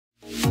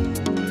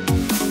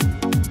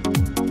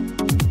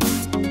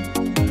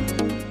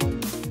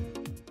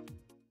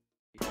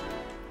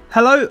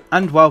Hello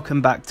and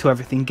welcome back to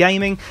Everything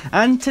Gaming,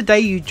 and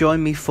today you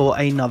join me for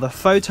another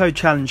photo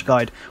challenge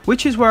guide,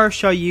 which is where I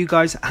show you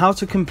guys how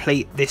to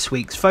complete this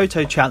week's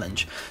photo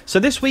challenge. So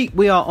this week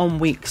we are on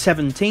week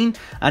 17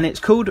 and it's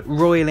called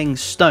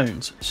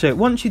ROYALLINGSTONES. So it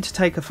wants you to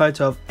take a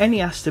photo of any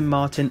Aston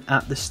Martin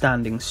at the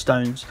standing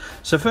stones.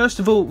 So first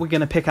of all we're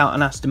going to pick out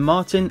an Aston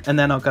Martin and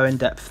then I'll go in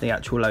depth for the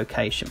actual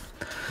location.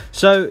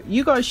 So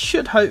you guys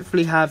should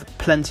hopefully have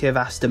plenty of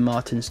Aston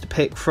Martins to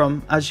pick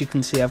from. As you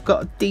can see, I've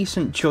got a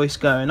decent choice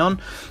going on.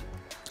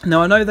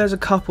 Now I know there's a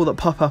couple that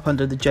pop up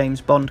under the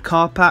James Bond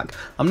car pack.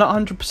 I'm not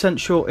 100%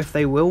 sure if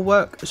they will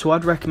work, so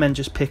I'd recommend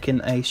just picking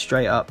a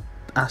straight up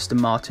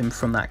Aston Martin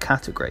from that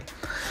category.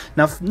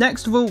 Now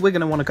next of all we're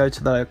going to want to go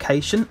to the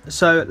location.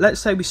 So let's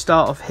say we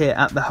start off here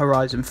at the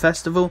Horizon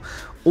Festival.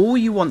 All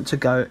you want to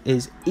go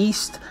is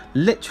east,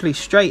 literally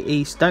straight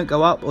east, don't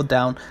go up or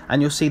down,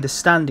 and you'll see the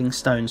standing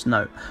stones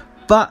note.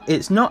 But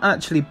it's not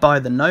actually by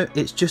the note,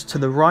 it's just to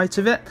the right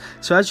of it.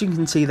 So as you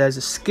can see, there's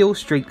a skill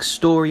streak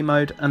story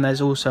mode and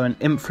there's also an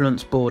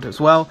influence board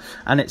as well,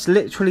 and it's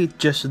literally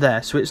just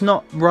there. So it's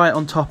not right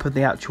on top of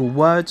the actual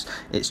words,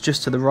 it's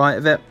just to the right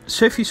of it.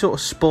 So if you sort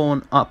of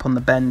spawn up on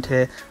the bend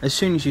here, as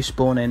soon as you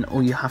spawn in,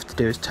 all you have to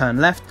do is turn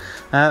left.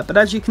 But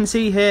as you can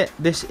see here,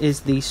 this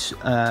is the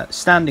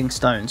standing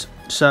stones.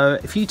 So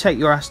if you take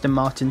your Aston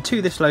Martin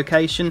to this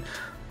location,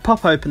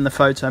 pop open the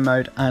photo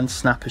mode and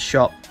snap a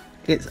shot.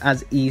 It's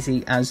as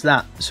easy as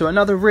that. So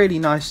another really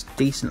nice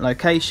decent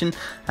location,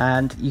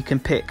 and you can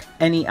pick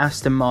any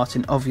Aston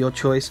Martin of your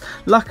choice.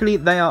 Luckily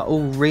they are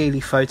all really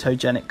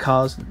photogenic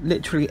cars.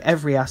 Literally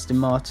every Aston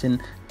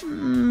Martin,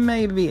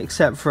 maybe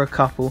except for a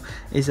couple,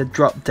 is a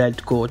drop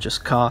dead gorgeous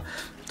car.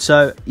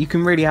 So you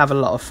can really have a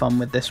lot of fun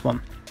with this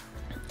one.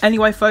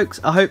 Anyway folks,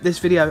 I hope this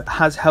video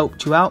has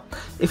helped you out.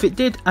 If it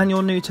did and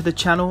you're new to the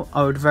channel,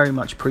 I would very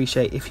much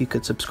appreciate if you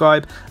could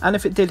subscribe, and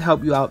if it did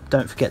help you out,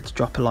 don't forget to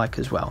drop a like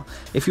as well.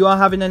 If you are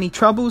having any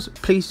troubles,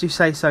 please do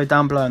say so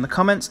down below in the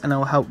comments and I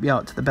will help you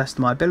out to the best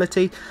of my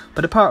ability.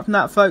 But apart from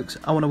that folks,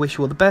 I want to wish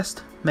you all the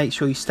best, make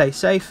sure you stay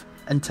safe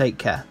and take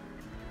care.